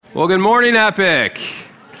Well, good morning, Epic.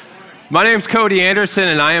 My name's Cody Anderson,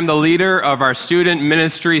 and I am the leader of our student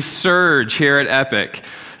ministry Surge here at Epic.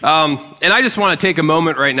 And I just want to take a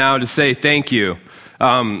moment right now to say thank you.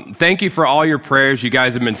 Thank you for all your prayers you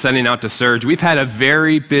guys have been sending out to Surge. We've had a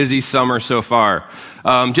very busy summer so far.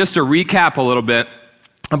 Just to recap a little bit,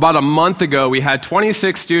 about a month ago, we had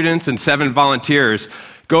 26 students and 7 volunteers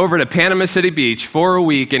go over to Panama City Beach for a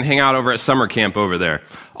week and hang out over at summer camp over there.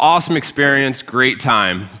 Awesome experience, great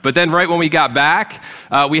time. But then right when we got back,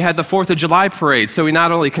 we had the 4th of July parade. So we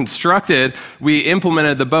not only constructed, we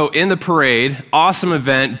implemented the boat in the parade. Awesome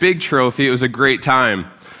event, big trophy. It was a great time.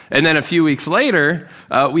 And then a few weeks later,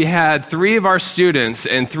 we had 3 of our students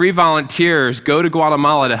and 3 volunteers go to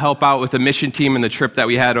Guatemala to help out with the mission team and the trip that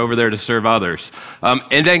we had over there to serve others.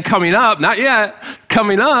 And then coming up, not yet,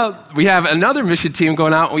 coming up, we have another mission team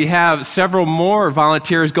going out. We have several more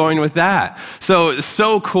volunteers going with that.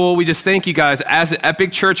 So cool. We just thank you guys. As an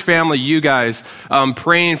Epic Church family, you guys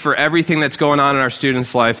praying for everything that's going on in our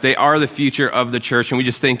students' life. They are the future of the church, and we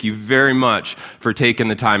just thank you very much for taking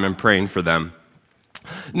the time and praying for them.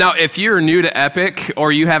 Now, if you're new to Epic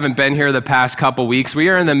or you haven't been here the past couple weeks, we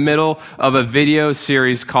are in the middle of a video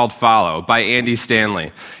series called Follow by Andy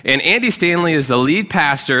Stanley. And Andy Stanley is the lead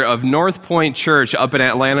pastor of North Point Church up in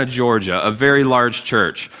Atlanta, Georgia, a very large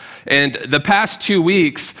church. And the past 2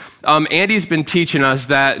 weeks, Andy's been teaching us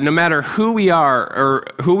that no matter who we are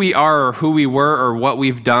or who we were or what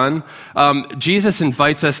we've done, Jesus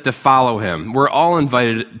invites us to follow him. We're all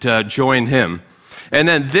invited to join him. And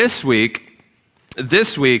then this week,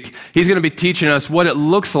 he's going to be teaching us what it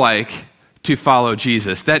looks like to follow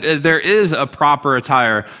Jesus, that there is a proper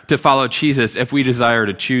attire to follow Jesus if we desire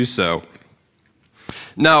to choose so.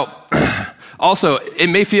 Now, also, it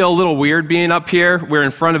may feel a little weird being up here. We're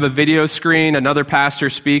in front of a video screen, another pastor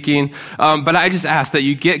speaking, but I just ask that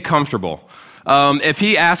you get comfortable. If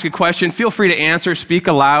he asks a question, feel free to answer, speak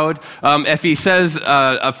aloud. If he says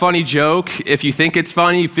a funny joke, if you think it's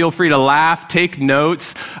funny, feel free to laugh, take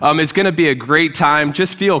notes. It's going to be a great time.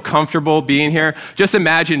 Just feel comfortable being here. Just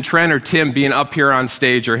imagine Trent or Tim being up here on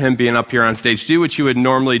stage or him being up here on stage. Do what you would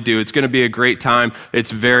normally do. It's going to be a great time.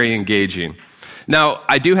 It's very engaging. Now,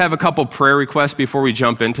 I do have a couple prayer requests before we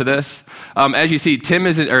jump into this. As you see, Trent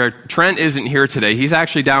isn't here today. He's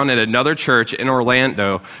actually down at another church in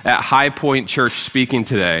Orlando at High Point Church speaking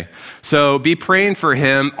today. So be praying for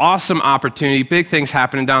him. Awesome opportunity. Big things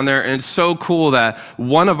happening down there. And it's so cool that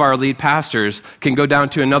one of our lead pastors can go down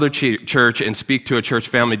to another church and speak to a church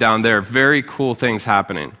family down there. Very cool things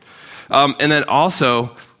happening. And then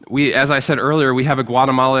also, as I said earlier, we have a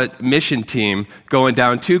Guatemala mission team going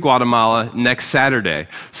down to Guatemala next Saturday.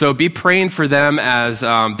 So be praying for them as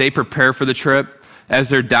they prepare for the trip, as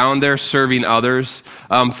they're down there serving others,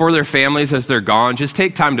 for their families as they're gone. Just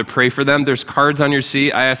take time to pray for them. There's cards on your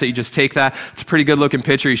seat. I ask that you just take that. It's a pretty good looking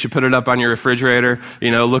picture. You should put it up on your refrigerator.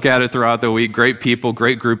 Look at it throughout the week. Great people,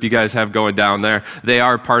 great group you guys have going down there. They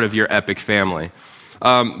are part of your Epic family.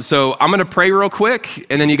 So I'm going to pray real quick,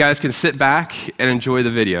 and then you guys can sit back and enjoy the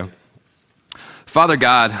video. Father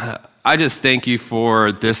God, I just thank you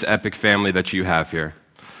for this Epic family that you have here.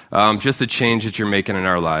 Just the change that you're making in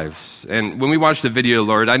our lives. And when we watch the video,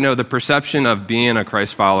 Lord, I know the perception of being a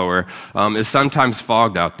Christ follower is sometimes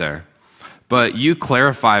fogged out there. But you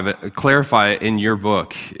clarify it in your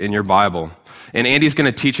book, in your Bible. And Andy's going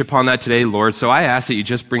to teach upon that today, Lord. So I ask that you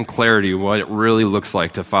just bring clarity what it really looks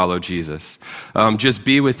like to follow Jesus. Just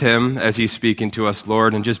be with him as he's speaking to us,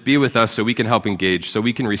 Lord, and just be with us so we can help engage, so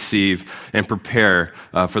we can receive and prepare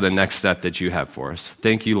for the next step that you have for us.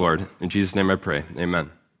 Thank you, Lord. In Jesus' name I pray.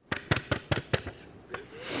 Amen.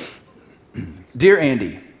 Dear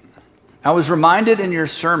Andy, I was reminded in your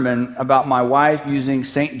sermon about my wife using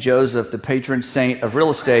St. Joseph, the patron saint of real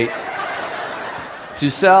estate, to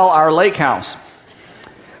sell our lake house.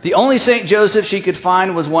 The only St. Joseph she could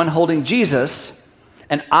find was one holding Jesus,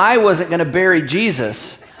 and I wasn't going to bury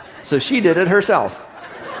Jesus, so she did it herself.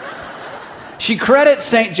 She credits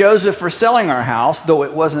St. Joseph for selling our house, though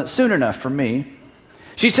it wasn't soon enough for me.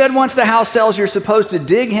 She said once the house sells, you're supposed to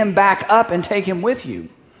dig him back up and take him with you.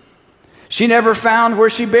 She never found where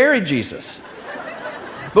she buried Jesus.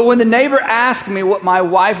 But when the neighbor asked me what my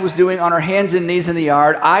wife was doing on her hands and knees in the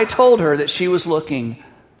yard, I told her that she was looking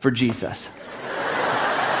for Jesus.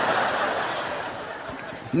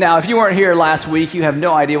 Now, if you weren't here last week, you have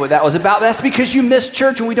no idea what that was about. That's because you missed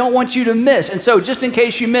church, and we don't want you to miss. And so just in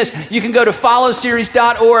case you missed, you can go to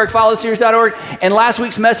followseries.org, and last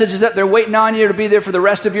week's message is up there waiting on you to be there for the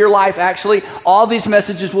rest of your life, actually. All these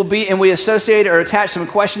messages will be, and we associate or attach some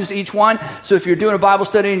questions to each one. So if you're doing a Bible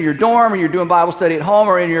study in your dorm, or you're doing Bible study at home,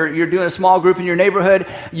 or you're doing a small group in your neighborhood,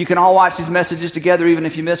 you can all watch these messages together, even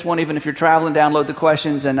if you miss one, even if you're traveling, download the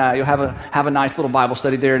questions, and you'll have a nice little Bible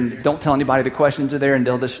study there, and don't tell anybody the questions are there, and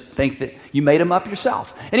they'll just think that you made them up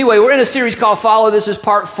yourself. Anyway, we're in a series called Follow. This is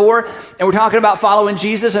part 4, and we're talking about following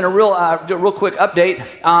Jesus. And a real quick update,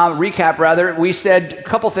 recap rather. We said a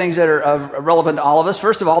couple things that are relevant to all of us.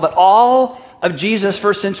 First of all, that all of Jesus'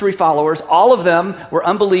 first century followers, all of them were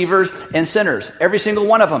unbelievers and sinners, every single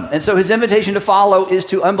one of them. And so his invitation to follow is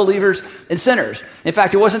to unbelievers and sinners. In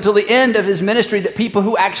fact, it wasn't until the end of his ministry that people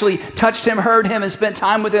who actually touched him, heard him, and spent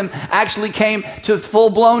time with him actually came to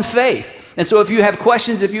full-blown faith. And so if you have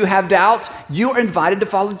questions, if you have doubts, you are invited to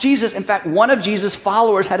follow Jesus. In fact, one of Jesus'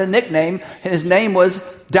 followers had a nickname, and his name was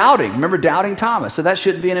Doubting. Remember Doubting Thomas? So that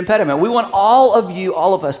shouldn't be an impediment. We want all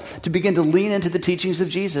of us, to begin to lean into the teachings of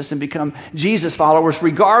Jesus and become Jesus followers,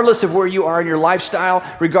 regardless of where you are in your lifestyle,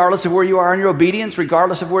 regardless of where you are in your obedience,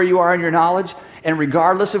 regardless of where you are in your knowledge, and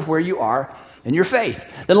regardless of where you are in your faith.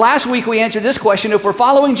 Then last week we answered this question: if we're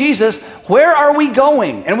following Jesus, where are we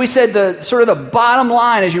going? And we said the bottom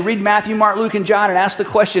line as you read Matthew, Mark, Luke, and John and ask the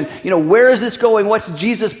question, where is this going? What's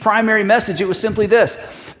Jesus' primary message? It was simply this: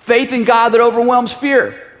 faith in God that overwhelms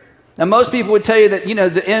fear. Now, most people would tell you that,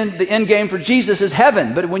 the end game for Jesus is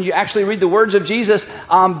heaven. But when you actually read the words of Jesus,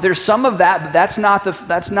 there's some of that, but that's not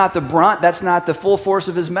the brunt, that's not the full force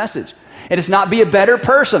of his message. And it's not be a better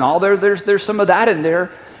person. There's some of that in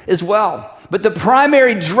there as well. But the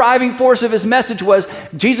primary driving force of his message was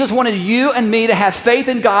Jesus wanted you and me to have faith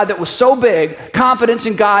in God that was so big, confidence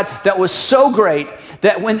in God that was so great,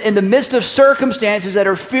 that when in the midst of circumstances that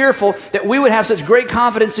are fearful, that we would have such great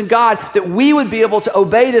confidence in God that we would be able to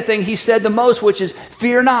obey the thing he said the most, which is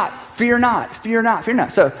fear not, fear not, fear not, fear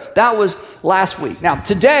not. So that was last week. Now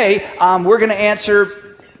today, we're going to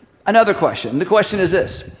answer another question. The question is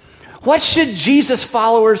this: what should Jesus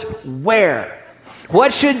followers wear?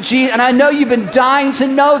 What should Jesus, and I know you've been dying to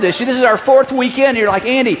know this. This is our 4th weekend. You're like,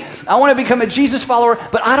 Andy, I want to become a Jesus follower,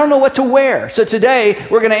 but I don't know what to wear. So today,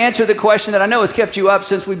 we're going to answer the question that I know has kept you up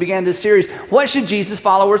since we began this series. What should Jesus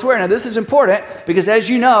followers wear? Now, this is important because, as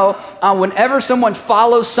you know, whenever someone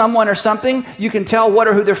follows someone or something, you can tell what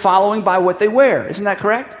or who they're following by what they wear. Isn't that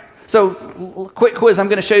correct? So, quick quiz. I'm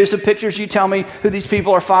going to show you some pictures. You tell me who these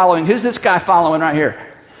people are following. Who's this guy following right here?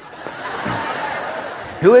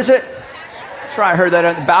 Who is it? That's right, I heard that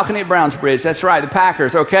on the balcony at Browns Bridge. That's right, the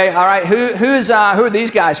Packers, okay? All right, who are these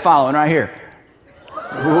guys following right here?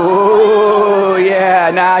 Ooh,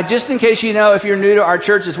 yeah. Now, just in case you know, if you're new to our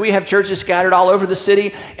churches, we have churches scattered all over the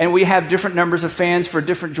city, and we have different numbers of fans for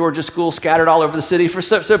different Georgia schools scattered all over the city.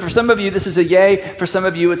 So for some of you, this is a yay. For some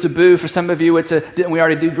of you, it's a boo. For some of you, didn't we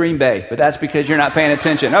already do Green Bay? But that's because you're not paying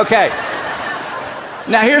attention. Okay.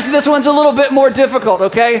 Now, this one's a little bit more difficult,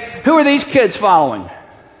 okay? Who are these kids following?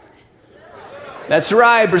 That's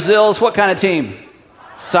right, Brazil's what kind of team?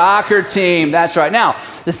 Soccer team, that's right. Now,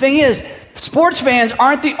 the thing is, sports fans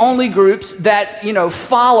aren't the only groups that,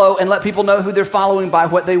 follow and let people know who they're following by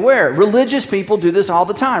what they wear. Religious people do this all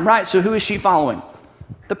the time, right? So who is she following?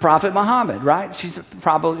 The Prophet Muhammad, right? She's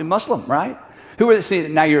probably Muslim, right? Who are they? See,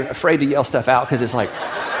 now you're afraid to yell stuff out because it's like,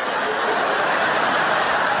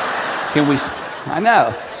 I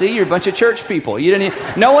know. See, you're a bunch of church people.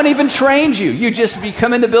 No one even trained you. You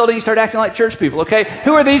come in the building, you start acting like church people, okay?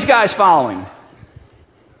 Who are these guys following?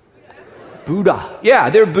 Buddha. Yeah,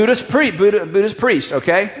 they're Buddhist priests,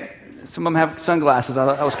 okay? Some of them have sunglasses. I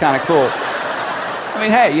thought that was kind of cool. I mean,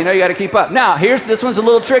 hey, you got to keep up. Now, this one's a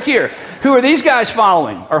little trickier. Who are these guys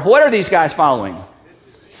following? Or what are these guys following?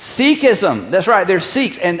 Sikhism. That's right, they're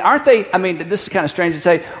Sikhs. And aren't they, this is kind of strange to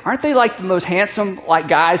say, aren't they like the most handsome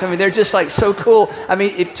guys? They're just so cool.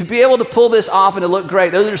 To be able to pull this off and to look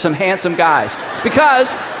great, those are some handsome guys.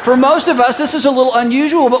 Because for most of us, this is a little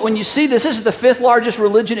unusual, but when you see this is the 5th largest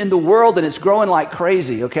religion in the world and it's growing like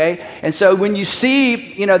crazy, okay? And so when you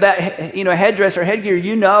see, that, headdress or headgear,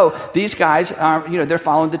 these guys are, they're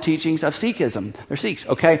following the teachings of Sikhism. They're Sikhs,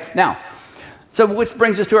 okay? Now, so which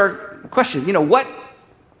brings us to our question,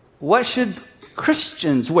 what should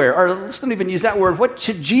Christians wear? Or let's don't even use that word. What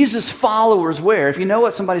should Jesus followers wear? If you know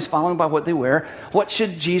what somebody's following by what they wear, what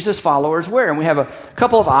should Jesus followers wear? And we have a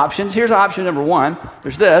couple of options. Here's option number 1.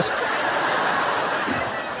 There's this.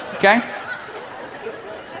 Okay?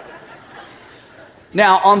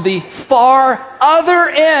 Now, on the far other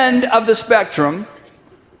end of the spectrum,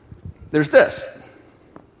 there's this.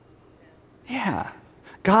 Yeah,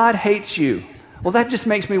 God hates you. Well, that just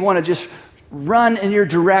makes me want to just run in your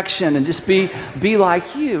direction and just be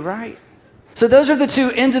like you, right? So those are the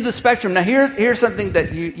two ends of the spectrum. Now here's something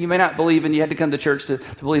that you may not believe, and you had to come to church to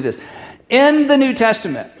believe this. In the New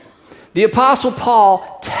Testament, the Apostle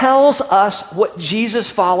Paul tells us what Jesus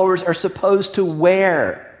followers are supposed to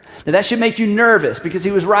wear. Now that should make you nervous because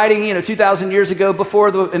he was writing, 2,000 years ago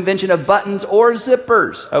before the invention of buttons or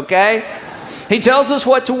zippers, okay? He tells us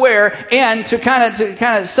what to wear, and to kind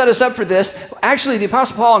of set us up for this, actually the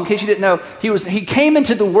Apostle Paul, in case you didn't know, he came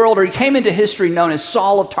into the world, or he came into history known as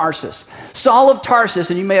Saul of Tarsus. Saul of Tarsus,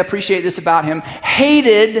 and you may appreciate this about him,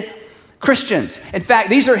 hated Christians. In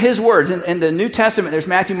fact, these are his words. In the New Testament, there's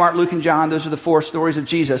Matthew, Mark, Luke, and John. Those are the four stories of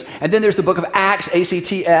Jesus. And then there's the book of Acts,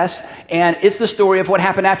 A-C-T-S, and it's the story of what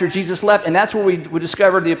happened after Jesus left. And that's where we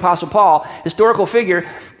discovered the Apostle Paul, historical figure.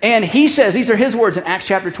 And he says, these are his words in Acts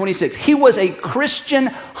chapter 26. He was a Christian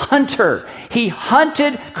hunter. He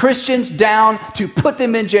hunted Christians down to put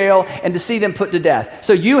them in jail and to see them put to death.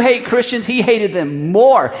 So you hate Christians, he hated them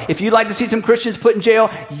more. If you'd like to see some Christians put in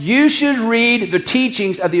jail, you should read the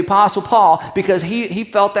teachings of the Apostle Paul, because he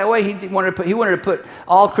felt that way. He wanted to put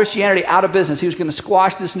all Christianity out of business. He was going to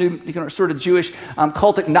squash this new sort of Jewish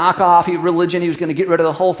cultic knockoff religion. He was going to get rid of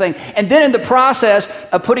the whole thing. And then in the process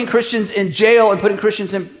of putting Christians in jail and putting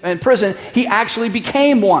Christians in prison, he actually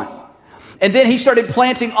became one. And then he started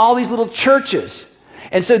planting all these little churches.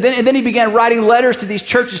 And then he began writing letters to these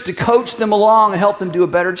churches to coach them along and help them do a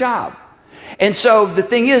better job. And so the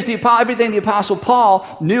thing is, everything the Apostle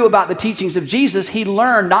Paul knew about the teachings of Jesus, he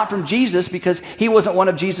learned not from Jesus, because he wasn't one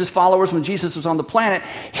of Jesus' followers when Jesus was on the planet.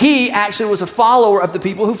 He actually was a follower of the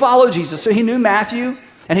people who followed Jesus. So he knew Matthew,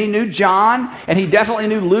 and he knew John, and he definitely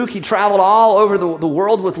knew Luke. He traveled all over the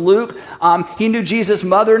world with Luke. He knew Jesus'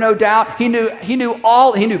 mother, no doubt. He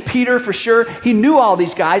knew Peter for sure. He knew all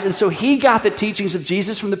these guys, and so he got the teachings of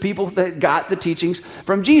Jesus from the people that got the teachings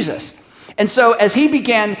from Jesus. And so as he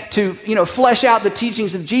began to, flesh out the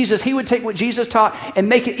teachings of Jesus, he would take what Jesus taught and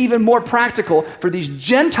make it even more practical for these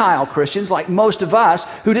Gentile Christians, like most of us,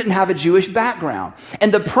 who didn't have a Jewish background.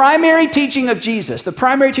 And the primary teaching of Jesus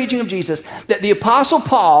that the Apostle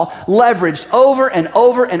Paul leveraged over and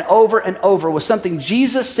over and over and over was something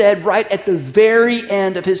Jesus said right at the very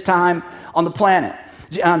end of his time on the planet.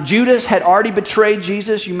 Judas had already betrayed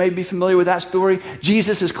Jesus. You may be familiar with that story.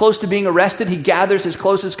 Jesus is close to being arrested. He gathers his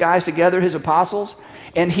closest guys together, his apostles,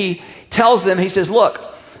 and he tells them, he says,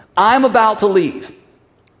 look, I'm about to leave.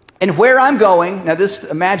 And where I'm going, now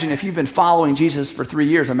imagine if you've been following Jesus for 3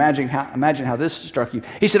 years, imagine how this struck you.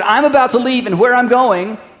 He said, I'm about to leave, and where I'm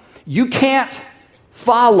going, you can't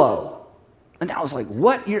follow. And I was like,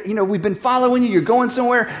 what? We've been following you. You're going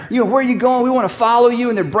somewhere. Where are you going? We want to follow you.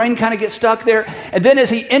 And their brain kind of gets stuck there. And then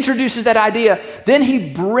as he introduces that idea, then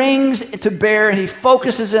he brings it to bear and he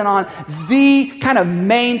focuses in on the kind of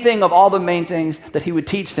main thing of all the main things that he would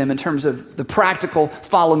teach them in terms of the practical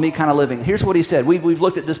follow me kind of living. Here's what he said. We've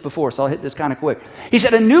looked at this before, so I'll hit this kind of quick. He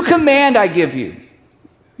said, a new command I give you.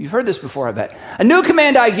 You've heard this before, I bet. A new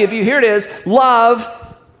command I give you. Here it is. Love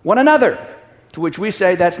one another. To which we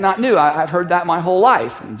say, that's not new. I've heard that my whole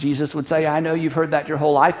life. And Jesus would say, I know you've heard that your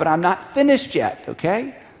whole life, but I'm not finished yet,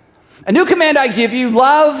 okay? A new command I give you,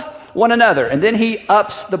 love one another. And then he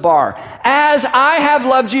ups the bar. As I have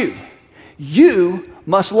loved you, you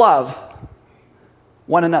must love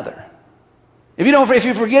one another. If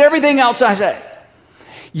you forget everything else I say,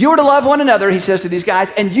 you are to love one another, he says to these guys,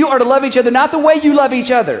 and you are to love each other not the way you love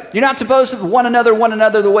each other. You're not supposed to one another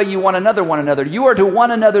the way you want another one another. You are to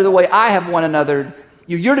one another the way I have one another.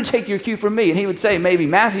 You're to take your cue from me. And he would say, maybe,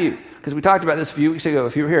 Matthew, because we talked about this a few weeks ago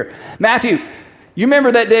if you were here. Matthew, you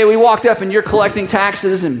remember that day we walked up and you're collecting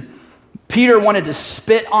taxes and Peter wanted to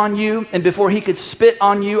spit on you. And before he could spit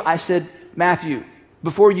on you, I said, Matthew,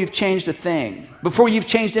 before you've changed a thing, before you've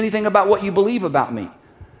changed anything about what you believe about me,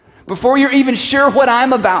 before you're even sure what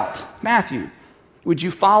I'm about, Matthew, would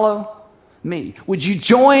you follow me? Would you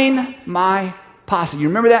join my posse? You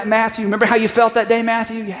remember that, Matthew? Remember how you felt that day,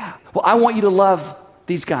 Matthew? Yeah. Well, I want you to love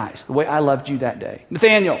these guys the way I loved you that day.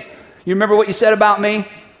 Nathaniel, you remember what you said about me?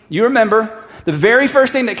 You remember the very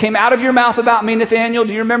first thing that came out of your mouth about me, Nathaniel?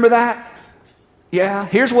 Do you remember that? Yeah.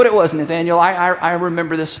 Here's what it was, Nathaniel. I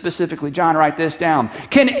remember this specifically. John, write this down.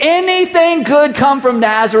 Can anything good come from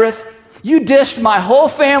Nazareth? You dissed my whole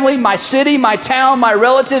family, my city, my town, my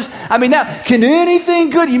relatives. Can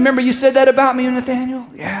anything good? You remember you said that about me, Nathaniel?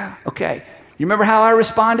 Yeah. Okay. You remember how I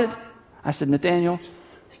responded? I said, Nathaniel,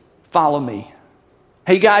 follow me.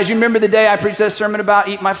 Hey guys, you remember the day I preached that sermon about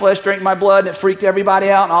eat my flesh, drink my blood, and it freaked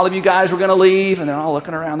everybody out, and all of you guys were going to leave, and they're all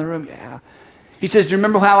looking around the room. Yeah. He says, do you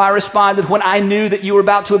remember how I responded when I knew that you were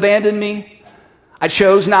about to abandon me? I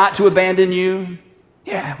chose not to abandon you.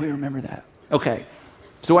 Yeah, we remember that. Okay.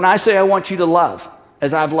 So when I say I want you to love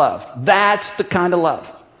as I've loved, that's the kind of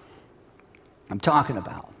love I'm talking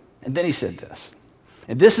about. And then he said this.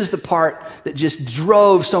 And this is the part that just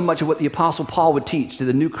drove so much of what the Apostle Paul would teach to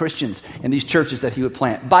the new Christians in these churches that he would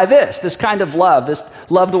plant. By this kind of love, this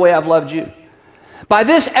love the way I've loved you. By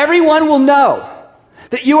this, everyone will know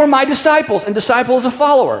that you are my disciples, and disciple is a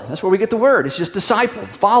follower. That's where we get the word. It's just disciple,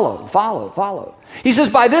 follow. He says,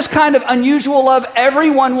 by this kind of unusual love,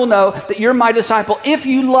 everyone will know that you're my disciple if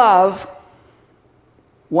you love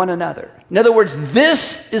one another. In other words,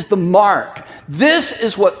 this is the mark. This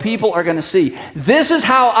is what people are going to see. This is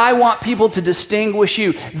how I want people to distinguish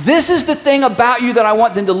you. This is the thing about you that I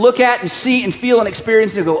want them to look at and see and feel and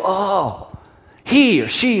experience and go, oh, he or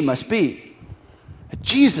she must be a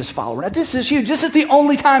Jesus follower. Now, this is huge. This is the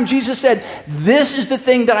only time Jesus said, this is the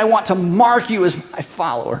thing that I want to mark you as my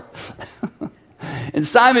follower. And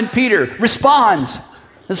Simon Peter responds.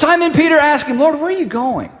 And Simon Peter asks him, Lord, where are you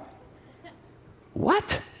going?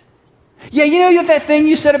 What? Yeah, you know that thing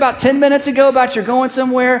you said about 10 minutes ago about you're going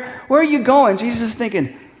somewhere? Where are you going? Jesus is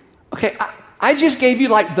thinking, okay, I just gave you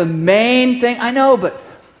like the main thing. I know, but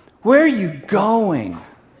where are you going?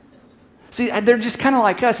 See, they're just kind of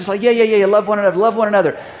like us. It's like, yeah, love one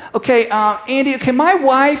another. Okay, Andy, okay, my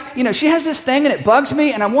wife, she has this thing and it bugs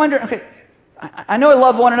me and I'm wondering, okay, I know I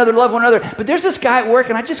love one another, but there's this guy at work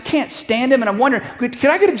and I just can't stand him and I'm wondering, could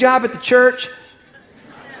I get a job at the church?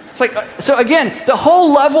 It's like, so again, the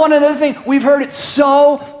whole love one another thing, we've heard it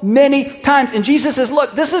so many times. And Jesus says,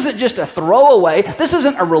 look, this isn't just a throwaway. This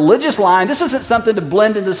isn't a religious line. This isn't something to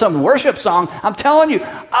blend into some worship song. I'm telling you,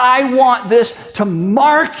 I want this to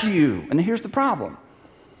mark you. And here's the problem.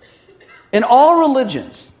 In all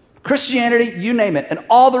religions, Christianity, you name it, in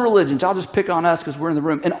all the religions, I'll just pick on us because we're in the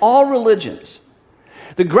room. In all religions,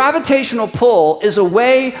 the gravitational pull is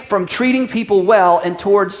away from treating people well and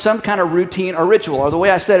towards some kind of routine or ritual. Or the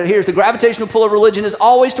way I said it here is the gravitational pull of religion is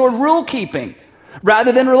always toward rule keeping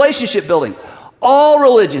rather than relationship building. All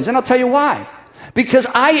religions, and I'll tell you why. Because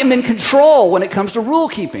I am in control when it comes to rule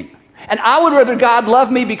keeping. And I would rather God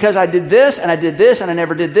love me because I did this, and I did this, and I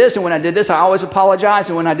never did this, and when I did this, I always apologized,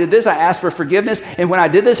 and when I did this, I asked for forgiveness, and when I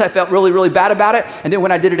did this, I felt really, really bad about it, and then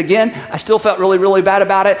when I did it again, I still felt really, really bad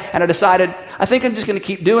about it, and I decided, I think I'm just going to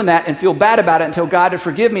keep doing that and feel bad about it until God would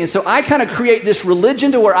forgive me. And so I kind of create this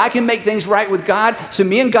religion to where I can make things right with God, so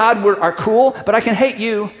me and God are cool, but I can hate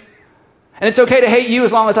you. And it's okay to hate you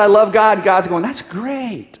as long as I love God, and God's going, that's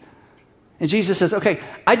great. And Jesus says, okay,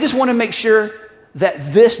 I just want to make sure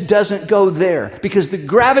that this doesn't go there, because the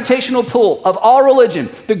gravitational pull of all religion,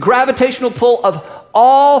 the gravitational pull of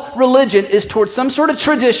all religion is towards some sort of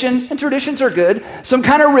tradition, and traditions are good, some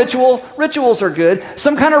kind of ritual, rituals are good,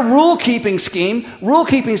 some kind of rule-keeping scheme,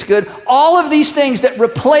 rule-keeping is good, all of these things that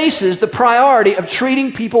replaces the priority of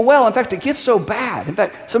treating people well. In fact, it gets so bad. In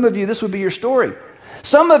fact, some of you, this would be your story.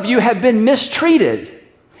 Some of you have been mistreated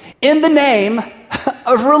in the name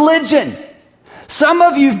of religion. Some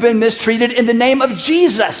of you have been mistreated in the name of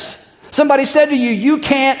Jesus. Somebody said to you, you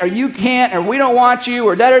can't, or we don't want you,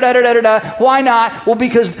 or da-da-da-da-da-da. Why not? Well,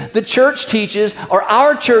 because the church teaches, or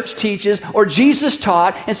our church teaches, or Jesus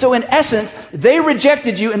taught. And so in essence, they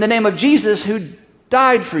rejected you in the name of Jesus who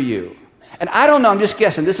died for you. And I don't know, I'm just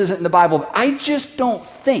guessing, this isn't in the Bible, but I just don't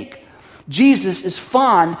think Jesus is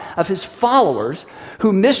fond of his followers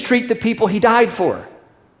who mistreat the people he died for.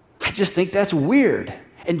 I just think that's weird.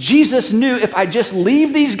 And Jesus knew if I just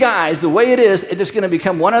leave these guys the way it is, it's going to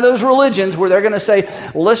become one of those religions where they're going to say,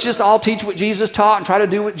 well, let's just all teach what Jesus taught and try to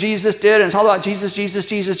do what Jesus did. And it's all about Jesus, Jesus,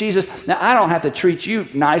 Jesus, Jesus. Now, I don't have to treat you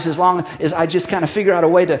nice as long as I just kind of figure out a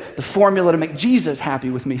way the formula to make Jesus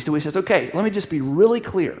happy with me. So he says, okay, let me just be really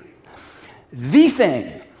clear. The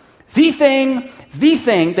thing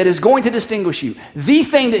that is going to distinguish you, the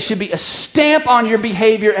thing that should be a stamp on your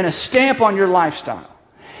behavior and a stamp on your lifestyle,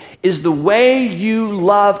 is the way you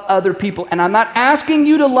love other people. And I'm not asking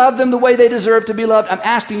you to love them the way they deserve to be loved. I'm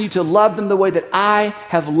asking you to love them the way that I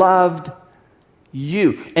have loved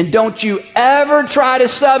you. And don't you ever try to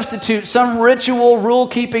substitute some ritual,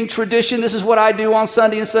 rule-keeping tradition. This is what I do on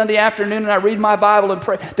Sunday and Sunday afternoon, and I read my Bible and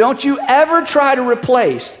pray. Don't you ever try to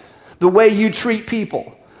replace the way you treat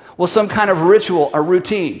people with some kind of ritual or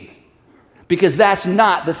routine. Because that's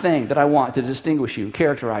not the thing that I want to distinguish you and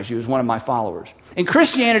characterize you as one of my followers. In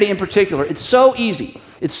Christianity in particular, it's so easy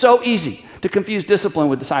to confuse discipline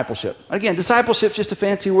with discipleship. Again, discipleship is just a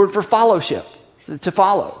fancy word for fellowship, to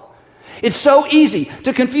follow. It's so easy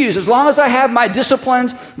to confuse. As long as I have my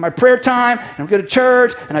disciplines, my prayer time, and I go to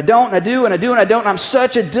church, and I don't, and I do, and I do, and I don't, and I'm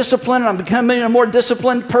such a disciplined, and I'm becoming a more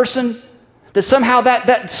disciplined person, that somehow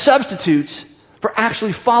that substitutes for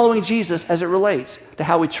actually following Jesus as it relates to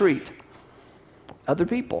how we treat other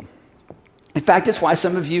people. In fact, it's why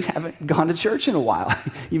some of you haven't gone to church in a while.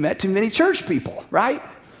 You met too many church people, right?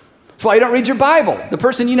 That's why you don't read your Bible. The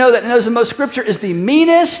person you know that knows the most scripture is the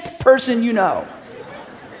meanest person you know.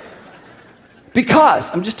 Because,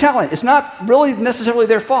 I'm just telling you, it's not really necessarily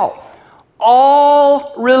their fault.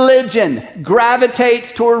 All religion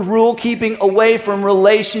gravitates toward rule keeping away from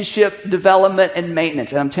relationship development and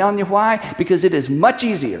maintenance. And I'm telling you why? Because it is much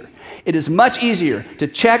easier. It is much easier to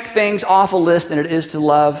check things off a list than it is to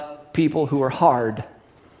love people who are hard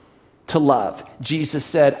to love. Jesus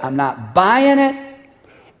said, I'm not buying it,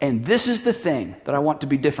 and this is the thing that I want to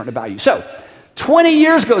be different about you. So, 20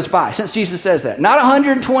 years goes by since Jesus says that. Not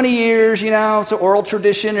 120 years, it's an oral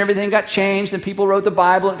tradition, everything got changed, and people wrote the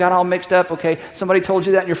Bible and got all mixed up. Okay, somebody told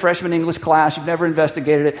you that in your freshman English class. You've never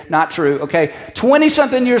investigated it. Not true. Okay,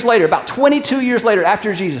 20-something years later, about 22 years later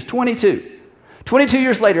after Jesus, 22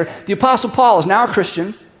 years later, the Apostle Paul is now a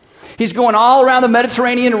Christian. He's going all around the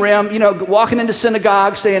Mediterranean rim, walking into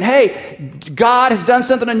synagogues saying, hey, God has done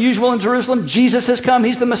something unusual in Jerusalem. Jesus has come.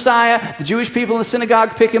 He's the Messiah. The Jewish people in the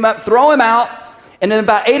synagogue pick him up, throw him out. And then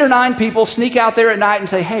about 8 or 9 people sneak out there at night and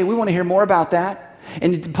say, hey, we want to hear more about that.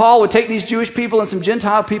 And Paul would take these Jewish people and some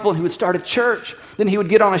Gentile people and he would start a church. Then he would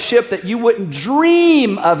get on a ship that you wouldn't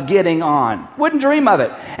dream of getting on. Wouldn't dream of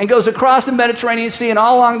it. And goes across the Mediterranean Sea and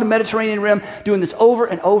all along the Mediterranean rim, doing this over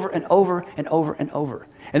and over and over and over and over.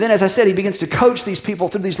 And then, as I said, he begins to coach these people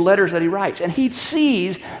through these letters that he writes. And he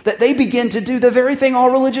sees that they begin to do the very thing all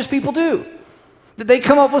religious people do. That they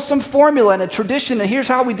come up with some formula and a tradition, and here's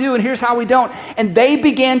how we do, and here's how we don't. And they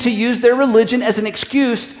began to use their religion as an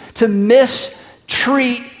excuse to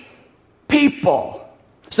mistreat people.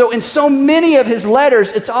 So in so many of his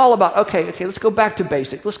letters, it's all about, okay, let's go back to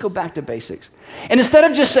basics. Let's go back to basics. And instead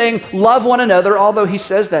of just saying, love one another, although he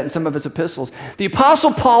says that in some of his epistles, the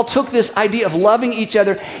Apostle Paul took this idea of loving each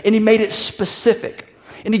other and he made it specific.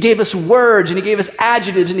 And he gave us words, and he gave us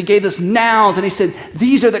adjectives, and he gave us nouns, and he said,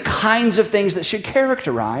 these are the kinds of things that should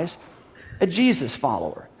characterize a Jesus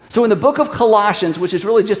follower. So in the book of Colossians, which is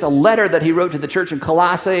really just a letter that he wrote to the church in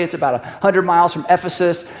Colossae, it's about 100 miles from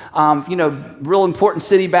Ephesus, real important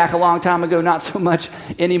city back a long time ago, not so much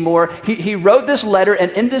anymore. He wrote this letter,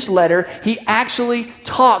 and in this letter, he actually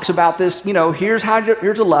talks about this, here's how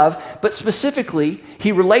you're to love, but specifically,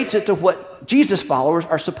 he relates it to what Jesus followers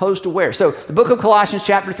are supposed to wear. So the book of Colossians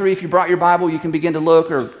chapter 3, if you brought your Bible, you can begin to look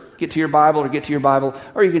or get to your Bible,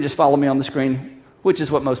 or you can just follow me on the screen, which is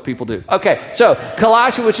what most people do. Okay, so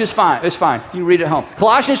Colossians, which is fine. It's fine. You can read it at home.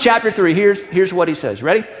 Colossians chapter 3, here's what he says.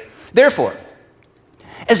 Ready? Therefore,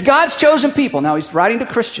 as God's chosen people, now he's writing to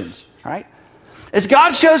Christians, all right? As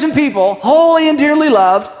God's chosen people, holy and dearly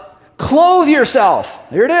loved, clothe yourself.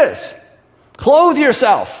 Here it is. Clothe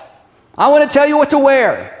yourself. I want to tell you what to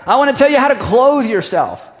wear. I want to tell you how to clothe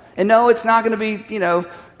yourself. And no, it's not going to be,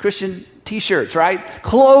 Christian t-shirts, right?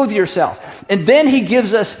 Clothe yourself. And then he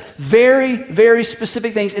gives us very, very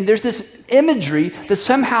specific things. And there's this imagery that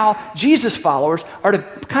somehow Jesus followers are to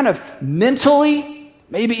kind of mentally,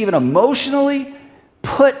 maybe even emotionally,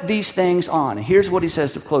 put these things on. And here's what he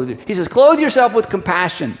says to clothe you. He says, clothe yourself with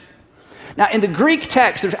compassion. Now, in the Greek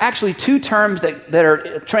text, there's actually 2 terms that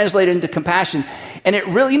are translated into compassion. And it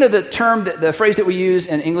really, the phrase that we use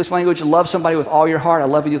in English language, love somebody with all your heart, I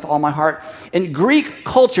love you with all my heart. In Greek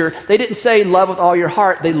culture, they didn't say love with all your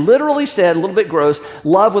heart. They literally said, a little bit gross,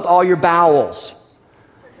 love with all your bowels.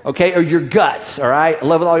 Okay, or your guts, all right?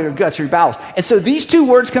 Love with all your guts or your bowels. And so these 2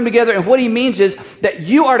 words come together, and what he means is that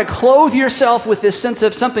you are to clothe yourself with this sense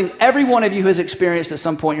of something every one of you has experienced at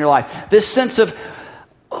some point in your life. This sense of,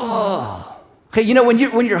 okay, when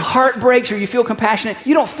your heart breaks or you feel compassionate,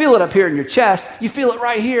 you don't feel it up here in your chest. You feel it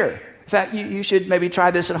right here. In fact, you should maybe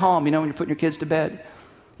try this at home, when you're putting your kids to bed.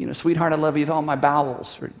 Sweetheart, I love you with all my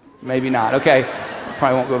bowels. Or maybe not. Okay,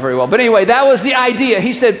 probably won't go very well. But anyway, that was the idea.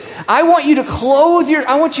 He said, I want you to clothe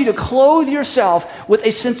yourself with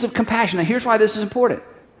a sense of compassion. Now, here's why this is important.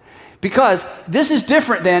 Because this is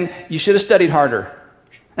different than you should have studied harder.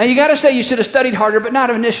 Now, you got to say you should have studied harder, but not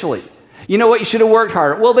initially. You know what? You should have worked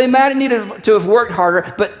harder. Well, they might have needed to have worked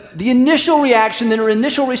harder, but the initial reaction, their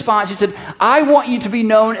initial response, he said, I want you to be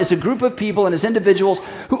known as a group of people and as individuals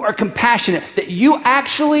who are compassionate, that you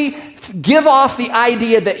actually give off the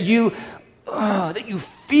idea that you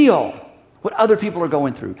feel what other people are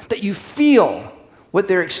going through, that you feel what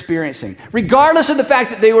they're experiencing, regardless of the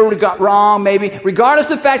fact that they were wrong, maybe, regardless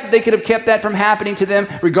of the fact that they could have kept that from happening to them,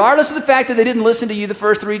 regardless of the fact that they didn't listen to you the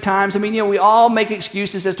first 3 times. We all make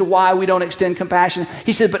excuses as to why we don't extend compassion.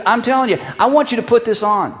 He said, but I'm telling you, I want you to put this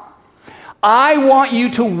on. I want you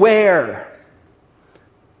to wear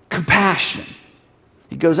compassion.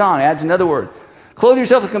 He goes on, adds another word. Clothe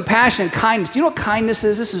yourself with compassion and kindness. Do you know what kindness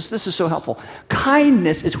is? This is so helpful.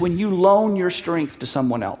 Kindness is when you loan your strength to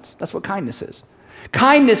someone else. That's what kindness is.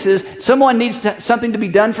 Kindness is someone needs something to be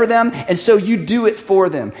done for them, and so you do it for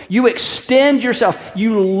them. You extend yourself.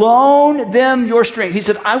 You loan them your strength. He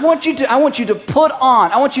said, I want you to put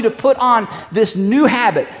on this new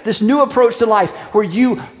habit, this new approach to life where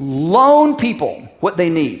you loan people what they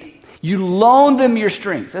need. You loan them your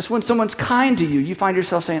strength. That's when someone's kind to you. You find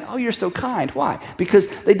yourself saying, oh, you're so kind. Why? Because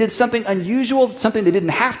they did something unusual, something they didn't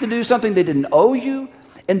have to do, something they didn't owe you,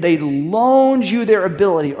 and they loaned you their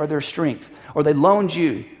ability or their strength, or they loaned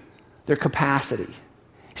you their capacity.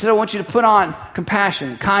 He said, I want you to put on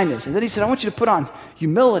compassion, kindness. And then he said, I want you to put on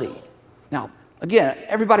humility. Now, again,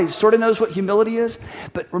 everybody sort of knows what humility is,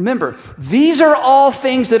 but remember, these are all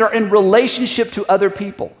things that are in relationship to other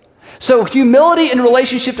people. So humility in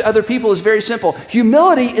relationship to other people is very simple.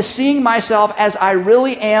 Humility is seeing myself as I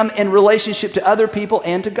really am in relationship to other people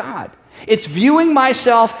and to God. It's viewing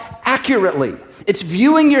myself accurately. It's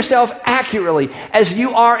viewing yourself accurately as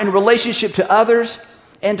you are in relationship to others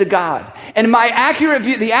and to God. And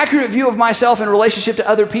the accurate view of myself in relationship to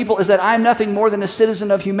other people is that I'm nothing more than a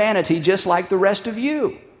citizen of humanity, just like the rest of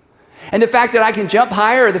you. And the fact that I can jump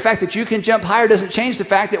higher, or the fact that you can jump higher, doesn't change the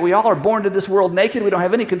fact that we all are born to this world naked. We don't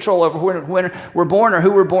have any control over when we're born or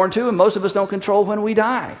who we're born to, and most of us don't control when we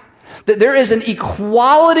die. That there is an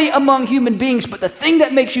equality among human beings, but the thing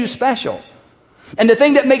that makes you special, and the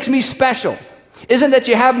thing that makes me special, isn't that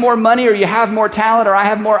you have more money or you have more talent or I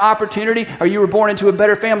have more opportunity or you were born into a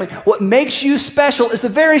better family. What makes you special is the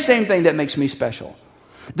very same thing that makes me special.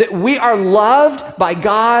 That we are loved by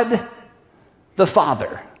God the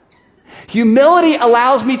Father. Humility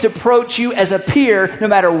allows me to approach you as a peer no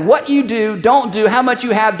matter what you do, don't do, how much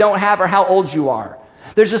you have, don't have, or how old you are.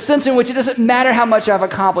 There's a sense in which it doesn't matter how much I've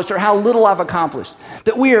accomplished or how little I've accomplished.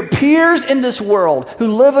 That we are peers in this world who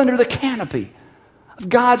live under the canopy of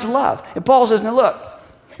God's love. And Paul says, now look,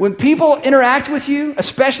 when people interact with you,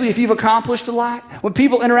 especially if you've accomplished a lot, when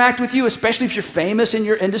people interact with you, especially if you're famous in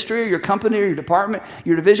your industry or your company or your department,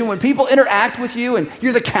 your division, when people interact with you and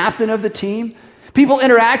you're the captain of the team, people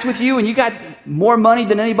interact with you and you got more money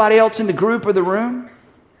than anybody else in the group or the room,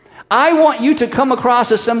 I want you to come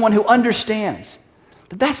across as someone who understands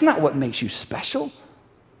that that's not what makes you special.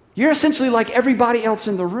 You're essentially like everybody else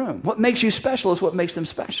in the room. What makes you special is what makes them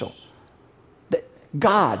special. That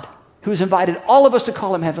God, who's invited all of us to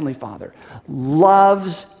call him Heavenly Father,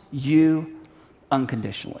 loves you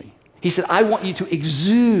unconditionally. He said, I want you to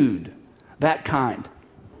exude that kind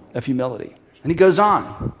of humility. And he goes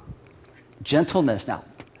on. Gentleness. Now,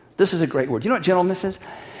 this is a great word. You know what gentleness is?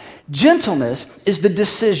 Gentleness is the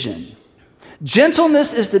decision.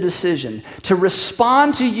 Gentleness is the decision to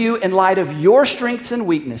respond to you in light of your strengths and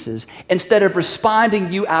weaknesses instead of responding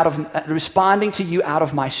to you out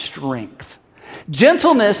of my strength.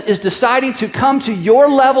 Gentleness is deciding to come to your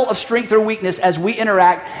level of strength or weakness as we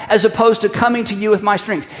interact, as opposed to coming to you with my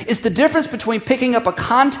strength. It's the difference between picking up a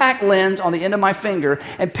contact lens on the end of my finger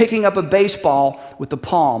and picking up a baseball with the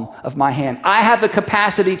palm of my hand. I have the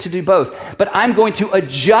capacity to do both, but I'm going to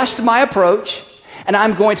adjust my approach and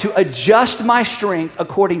I'm going to adjust my strength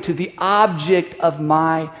according to the object of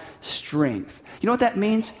my strength. You know what that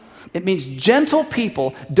means? It means gentle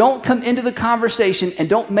people don't come into the conversation and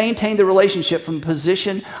don't maintain the relationship from a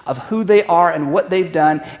position of who they are and what they've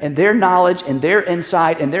done and their knowledge and their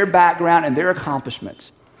insight and their background and their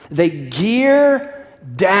accomplishments. They gear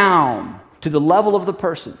down to the level of the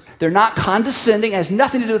person. They're not condescending. It has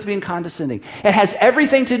nothing to do with being condescending. It has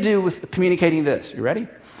everything to do with communicating this. You ready?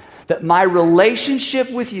 That my relationship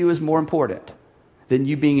with you is more important than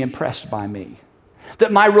you being impressed by me.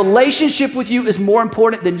 That my relationship with you is more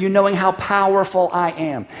important than you knowing how powerful I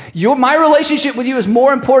am. My relationship with you is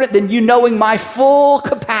more important than you knowing my full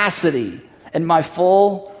capacity and my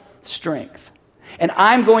full strength. And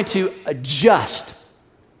I'm going to adjust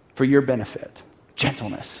for your benefit.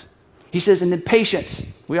 Gentleness. He says, and then patience.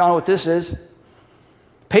 We all know what this is.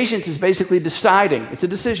 Patience is basically deciding. It's a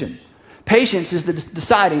decision. Patience is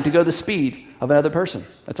deciding to go the speed of another person.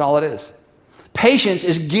 That's all it is. Patience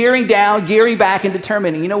is gearing down, gearing back, and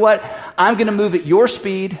determining, you know what? I'm going to move at your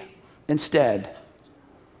speed instead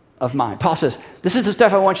of mine. Paul says, this is the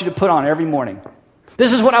stuff I want you to put on every morning.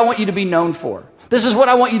 This is what I want you to be known for. This is what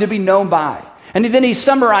I want you to be known by. And then he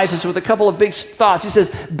summarizes with a couple of big thoughts. He says,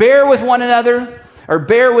 bear with one another, or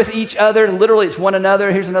bear with each other. Literally, it's one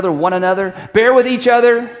another. Here's another one another. Bear with each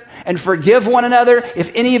other and forgive one another if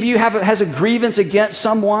any of you has a grievance against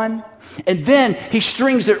someone. And then he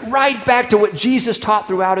strings it right back to what Jesus taught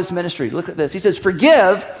throughout his ministry. Look at this. He says,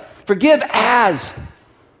 forgive as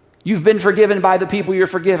You've been forgiven by the people you're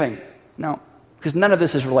forgiving. No, because none of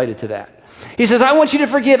this is related to that. He says, I want you to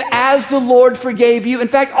forgive as the Lord forgave you. In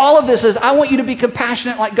fact, all of this is, I want you to be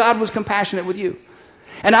compassionate like God was compassionate with you.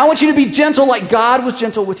 And I want you to be gentle like God was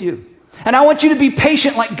gentle with you. And I want you to be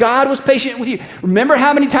patient like God was patient with you. Remember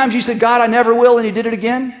how many times you said, God, I never will, and you did it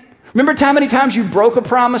again? Remember how many times you broke a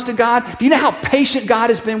promise to God? Do you know how patient God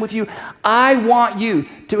has been with you? I want you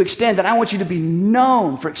to extend that. I want you to be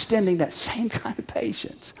known for extending that same kind of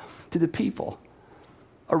patience to the people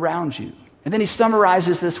around you. And then he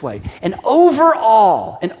summarizes this way. And over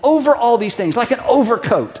all these things, like an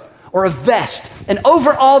overcoat or a vest, and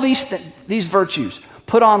over all these virtues,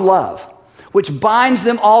 put on love, which binds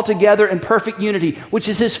them all together in perfect unity, which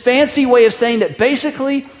is his fancy way of saying that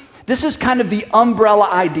basically this is kind of the umbrella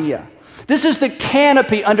idea. This is the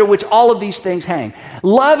canopy under which all of these things hang.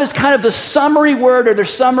 Love is kind of the summary word or the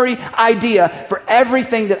summary idea for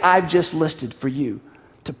everything that I've just listed for you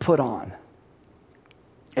to put on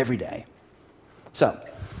every day. So,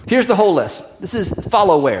 here's the whole list. This is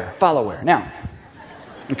follow where. Now,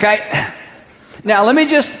 okay? Now, let me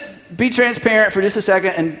just be transparent for just a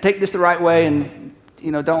second and take this the right way and,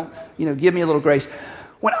 don't, give me a little grace.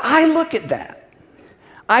 When I look at that,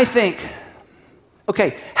 I think,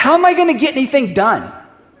 okay, how am I going to get anything done?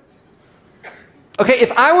 Okay,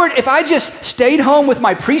 if I just stayed home with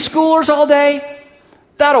my preschoolers all day,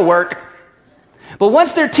 that'll work. But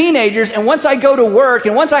once they're teenagers, and once I go to work,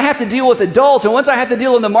 and once I have to deal with adults, and once I have to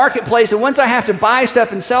deal in the marketplace, and once I have to buy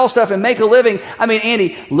stuff and sell stuff and make a living, I mean,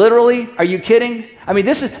 Andy, literally, are you kidding? I mean,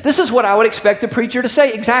 this is what I would expect a preacher to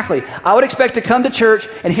say. Exactly. I would expect to come to church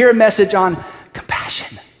and hear a message on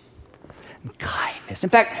compassion and kindness. In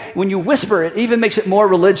fact, when you whisper, it even makes it more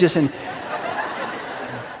religious, and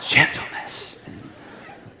gentleness and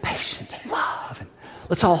patience and love. And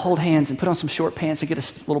let's all hold hands and put on some short pants and get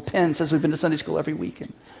a little pen that says we've been to Sunday school every week.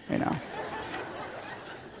 And,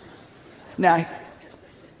 Now,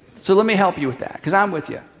 so let me help you with that, because I'm with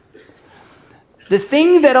you. The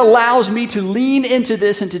thing that allows me to lean into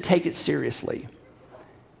this and to take it seriously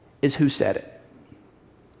is who said it.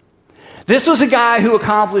 This was a guy who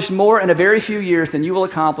accomplished more in a very few years than you will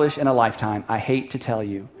accomplish in a lifetime. I hate to tell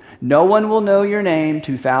you. No one will know your name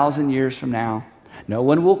 2,000 years from now. No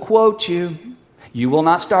one will quote you. You will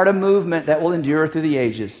not start a movement that will endure through the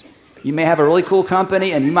ages. You may have a really cool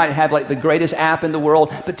company and you might have like the greatest app in the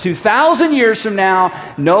world, but 2,000 years from now,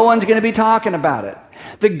 no one's going to be talking about it.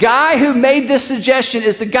 The guy who made this suggestion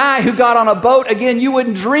is the guy who got on a boat, again, you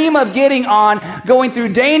wouldn't dream of getting on, going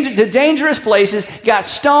through dangerous places, got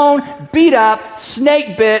stoned, beat up,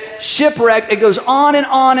 snake bit, shipwrecked. It goes on and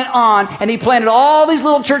on and on. And he planted all these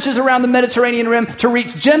little churches around the Mediterranean rim to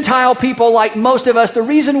reach Gentile people like most of us. The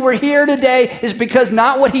reason we're here today is because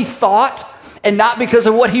not what he thought and not because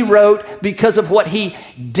of what he wrote, because of what he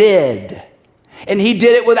did. And he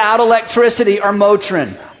did it without electricity or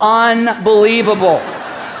Motrin. Unbelievable.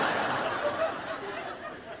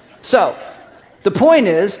 So, the point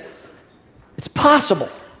is, it's possible.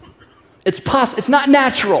 It's not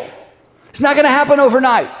natural. It's not going to happen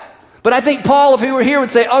overnight. But I think Paul, if he were here,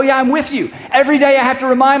 would say, oh yeah, I'm with you. Every day I have to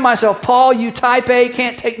remind myself, Paul, you type A,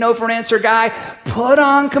 can't take no for an answer guy. Put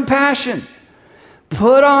on compassion.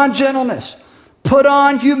 Put on gentleness. Put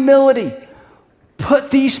on humility.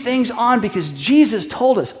 Put these things on because Jesus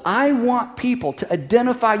told us, I want people to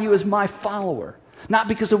identify you as my follower, not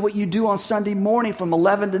because of what you do on Sunday morning from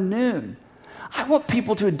 11 to noon. I want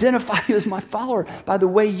people to identify you as my follower by the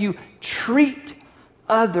way you treat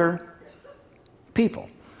other people.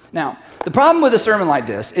 Now, the problem with a sermon like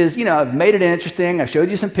this is, I've made it interesting. I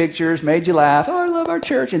showed you some pictures, made you laugh. Oh, I love our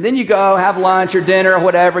church. And then you go have lunch or dinner or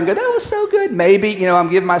whatever and go, that was so good. Maybe, I'm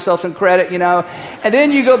giving myself some credit, And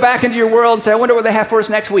then you go back into your world and say, I wonder what they have for us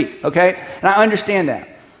next week, okay? And I understand that.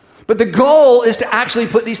 But the goal is to actually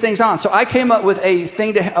put these things on. So I came up with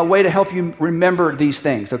a way to help you remember these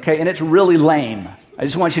things, okay? And it's really lame. I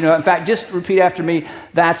just want you to know. In fact, just repeat after me,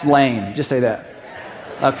 that's lame. Just say that.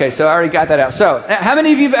 Okay, so I already got that out. So, how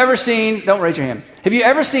many of you have ever seen, don't raise your hand, have you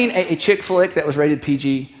ever seen a chick flick that was rated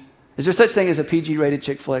PG? Is there such thing as a PG rated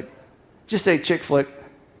chick flick? Just say chick flick.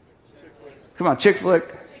 Come on, chick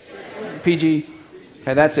flick. PG.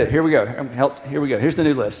 Okay, that's it. Here we go. Here we go. Here's the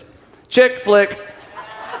new list. Chick flick.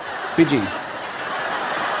 PG.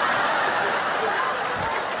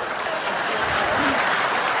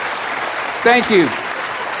 Thank you.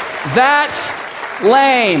 That's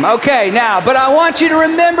lame. Okay, now, but I want you to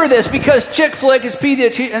remember this because chick flick is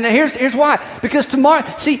PG, and here's why. Because tomorrow,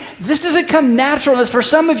 see, this doesn't come natural. For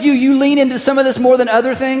some of you, you lean into some of this more than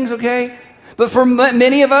other things, okay? But for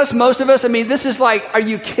many of us, most of us, this is like, are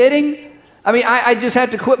you kidding? I mean, I just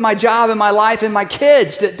have to quit my job and my life and my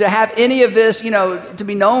kids to have any of this, to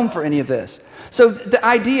be known for any of this. So the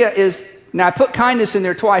idea is, now I put kindness in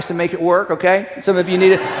there twice to make it work, okay? Some of you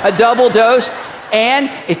need a double dose. And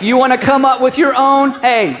if you want to come up with your own,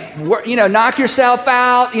 hey, knock yourself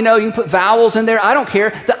out. You can put vowels in there. I don't care.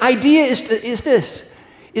 The idea is this,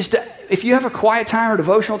 if you have a quiet time or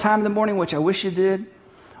devotional time in the morning, which I wish you did,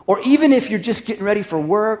 or even if you're just getting ready for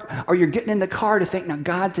work or you're getting in the car to think, now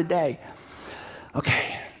God, today,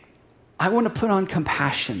 okay, I want to put on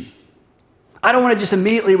compassion. I don't want to just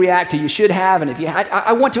immediately react to you should have, and if you had,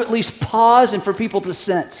 I want to at least pause and for people to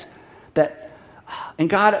sense that. And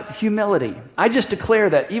God, humility. I just declare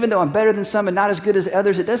that even though I'm better than some and not as good as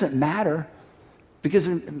others, it doesn't matter. Because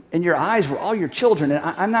in your eyes, we're all your children. And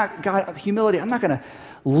I'm not, God, humility, I'm not going to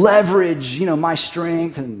leverage, my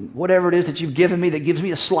strength and whatever it is that you've given me that gives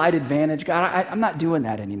me a slight advantage. God, I'm not doing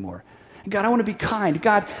that anymore. And God, I want to be kind.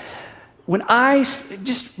 God, when I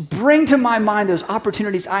just bring to my mind those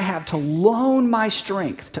opportunities I have to loan my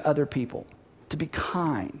strength to other people, to be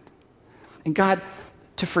kind. And God,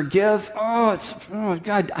 to forgive,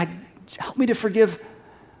 God, help me to forgive,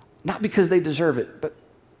 not because they deserve it, but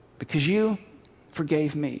because you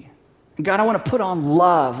forgave me. And God, I want to put on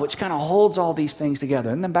love, which kind of holds all these things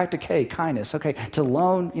together. And then back to K, kindness, okay, to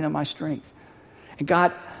loan, my strength. And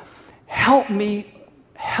God, help me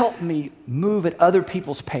move at other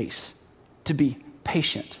people's pace, to be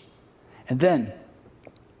patient. And then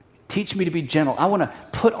teach me to be gentle. I want to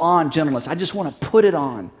put on gentleness. I just want to put it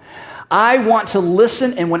on. I want to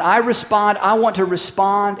listen, and when I respond, I want to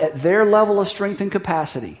respond at their level of strength and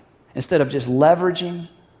capacity instead of just leveraging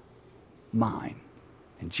mine.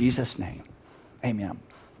 In Jesus' name, amen. I'm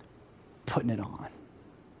putting it on.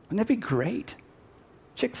 Wouldn't that be great?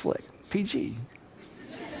 Chick flick, PG.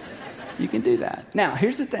 You can do that. Now,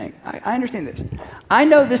 here's the thing. I understand this. I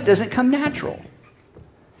know this doesn't come natural.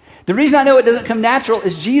 The reason I know it doesn't come natural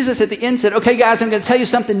is Jesus at the end said, okay, guys, I'm going to tell you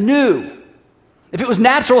something new. If it was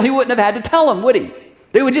natural, he wouldn't have had to tell them, would he?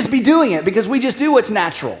 They would just be doing it because we just do what's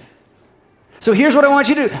natural. So here's what I want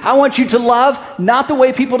you to do. I want you to love not the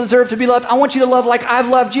way people deserve to be loved. I want you to love like I've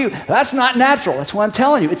loved you. That's not natural. That's what I'm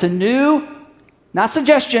telling you. It's a new, not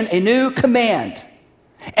suggestion, a new command.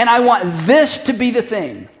 And I want this to be the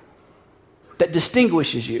thing that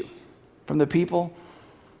distinguishes you from the people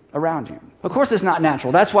around you. Of course, it's not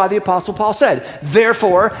natural. That's why the Apostle Paul said,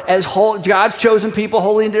 therefore, as God's chosen people,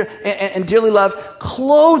 holy and dearly loved,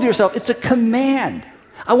 clothe yourself. It's a command.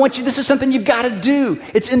 I want you, this is something you've got to do.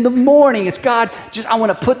 It's in the morning. It's God, I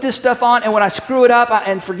want to put this stuff on, and when I screw it up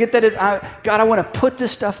and forget that God, I want to put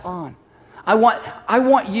this stuff on. I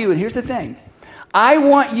want you, and here's the thing. I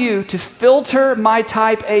want you to filter my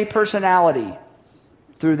type A personality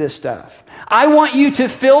through this stuff. I want you to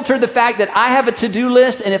filter the fact that I have a to-do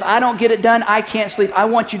list, and if I don't get it done, I can't sleep. I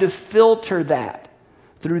want you to filter that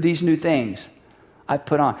through these new things I've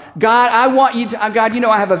put on. God, I want you to, God,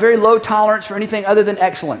 I have a very low tolerance for anything other than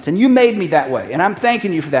excellence, and you made me that way, and I'm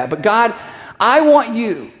thanking you for that. But God, I want,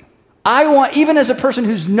 even as a person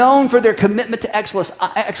who's known for their commitment to excellence,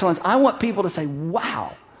 I want people to say,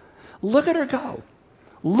 wow, look at her go.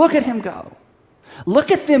 Look at him go.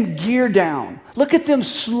 Look at them gear down. Look at them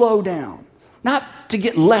slow down. Not to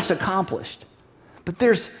get less accomplished, but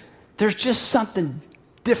there's just something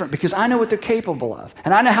different because I know what they're capable of,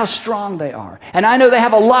 and I know how strong they are, and I know they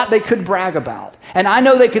have a lot they could brag about, and I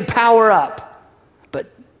know they could power up.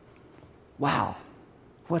 But wow,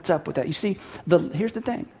 what's up with that? You see, here's the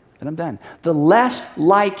thing, and I'm done. The less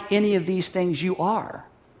like any of these things you are,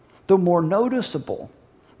 the more noticeable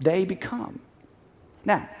they become.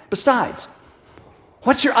 Now, besides,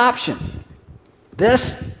 what's your option?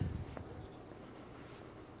 This?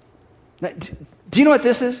 Do you know what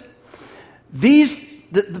this is?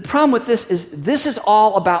 The problem with this is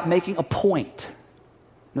all about making a point.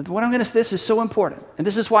 What I'm going to say, this is so important. And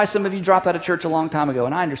this is why some of you dropped out of church a long time ago,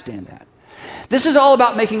 and I understand that. This is all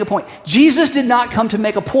about making a point. Jesus did not come to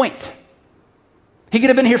make a point. He could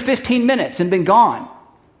have been here 15 minutes and been gone.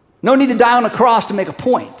 No need to die on a cross to make a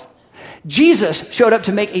point. Jesus showed up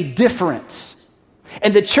to make a difference.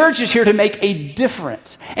 And the church is here to make a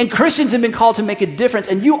difference. And Christians have been called to make a difference.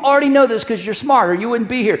 And you already know this because you're smart or you wouldn't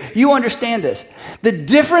be here. You understand this. The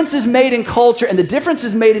difference is made in culture, and the difference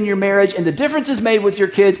is made in your marriage, and the difference is made with your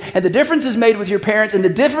kids, and the difference is made with your parents, and the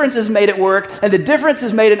difference is made at work, and the difference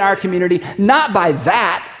is made in our community. Not by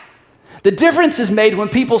that. The difference is made when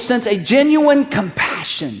people sense a genuine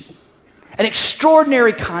compassion, an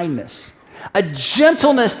extraordinary kindness, a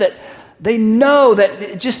gentleness that they know that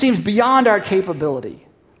it just seems beyond our capability.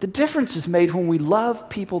 The difference is made when we love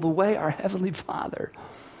people the way our Heavenly Father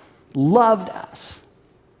loved us.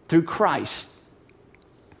 through Christ,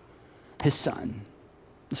 his son.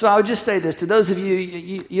 So I would just say this to those of you,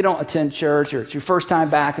 you don't attend church, or it's your first time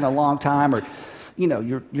back in a long time, or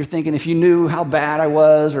you're thinking if you knew how bad I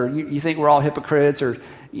was, or you think we're all hypocrites, or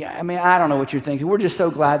I don't know what you're thinking. We're just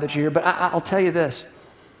so glad that you're here. But I'll tell you this,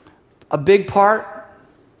 a big part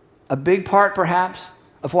perhaps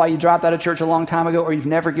of why you dropped out of church a long time ago, or you've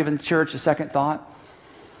never given church a second thought,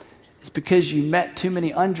 is because you met too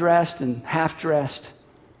many undressed and half-dressed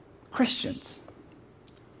Christians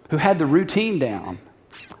who had the routine down,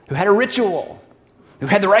 who had a ritual, who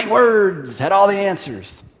had the right words, had all the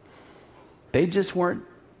answers. They just weren't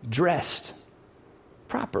dressed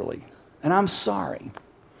properly. And I'm sorry.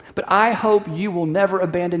 But I hope you will never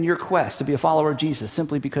abandon your quest to be a follower of Jesus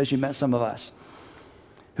simply because you met some of us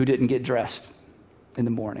who didn't get dressed in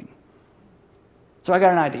the morning. So I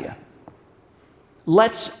got an idea.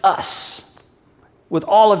 Us, with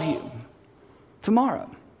all of you, tomorrow,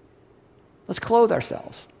 let's clothe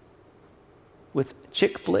ourselves with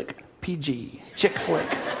Chick Flick PG. Chick Flick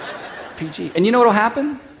PG. And you know what will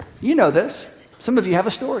happen? You know this. Some of you have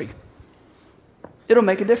a story. It'll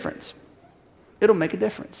make a difference. It'll make a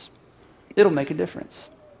difference. It'll make a difference.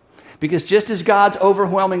 Because just as God's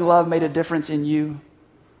overwhelming love made a difference in you,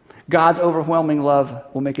 God's overwhelming love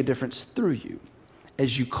will make a difference through you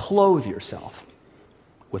as you clothe yourself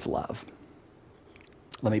with love.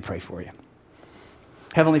 Let me pray for you.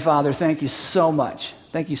 Heavenly Father, thank you so much.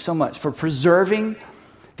 Thank you so much for preserving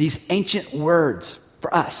these ancient words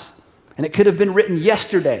for us. And it could have been written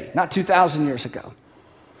yesterday, not 2,000 years ago.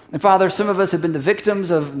 And Father, some of us have been the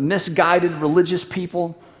victims of misguided religious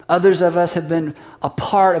people. Others of us have been a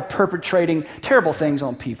part of perpetrating terrible things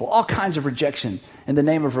on people, all kinds of rejection in the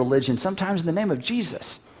name of religion, sometimes in the name of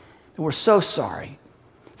Jesus. And we're so sorry.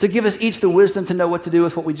 So give us each the wisdom to know what to do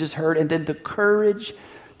with what we just heard, and then the courage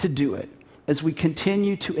to do it as we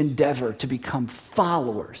continue to endeavor to become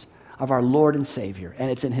followers of our Lord and Savior. And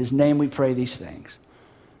it's in his name we pray these things.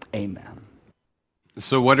 Amen.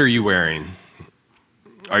 So what are you wearing?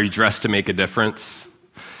 Are you dressed to make a difference?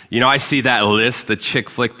 I see that list, the Chick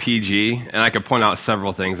Flick PG, and I could point out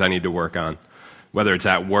several things I need to work on, whether it's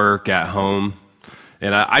at work, at home.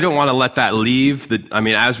 And I don't want to let that leave.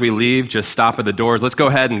 As we leave, just stop at the doors. Let's go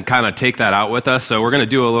ahead and kind of take that out with us. So we're going to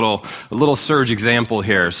do a little surge example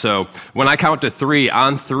here. So when I count to three,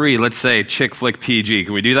 on three, let's say Chick Flick PG.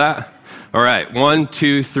 Can we do that? All right, 1,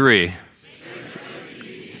 2, 3.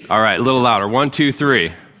 All right, a little louder. 1, 2,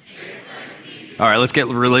 3. All right, let's get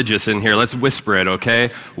religious in here. Let's whisper it, okay?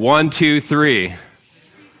 1, 2, 3.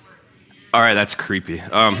 All right, that's creepy.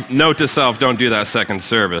 Note to self, don't do that second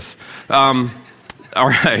service. All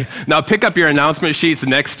right, now pick up your announcement sheets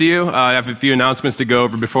next to you. I have a few announcements to go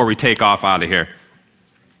over before we take off out of here.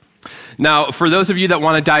 Now, for those of you that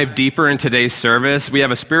want to dive deeper in today's service, we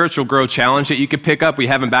have a spiritual growth challenge that you can pick up. We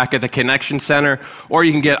have them back at the Connection Center, or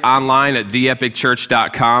you can get online at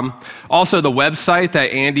theepicchurch.com. Also, the website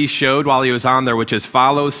that Andy showed while he was on there, which is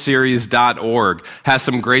followseries.org, has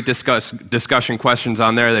some great discussion questions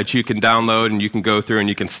on there that you can download and you can go through and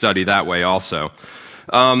you can study that way also.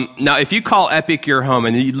 Now, if you call Epic your home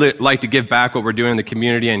and you'd like to give back what we're doing in the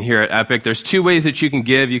community and here at Epic, there's two ways that you can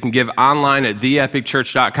give. You can give online at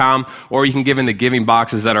theepicchurch.com, or you can give in the giving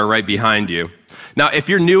boxes that are right behind you. Now, if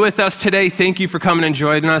you're new with us today, thank you for coming and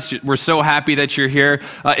joining us. We're so happy that you're here.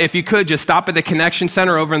 If you could, just stop at the Connection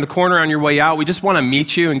Center over in the corner on your way out. We just want to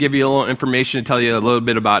meet you and give you a little information to tell you a little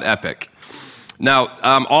bit about Epic. Now,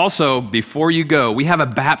 also, before you go, we have a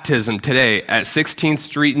baptism today at 16th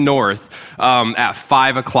Street North at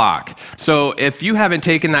 5 o'clock. So if you haven't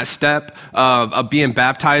taken that step of being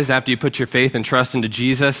baptized after you put your faith and trust into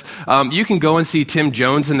Jesus, you can go and see Tim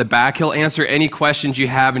Jones in the back. He'll answer any questions you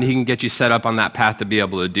have, and he can get you set up on that path to be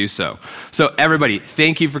able to do so. So everybody,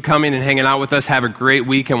 thank you for coming and hanging out with us. Have a great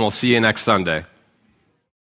week, and we'll see you next Sunday.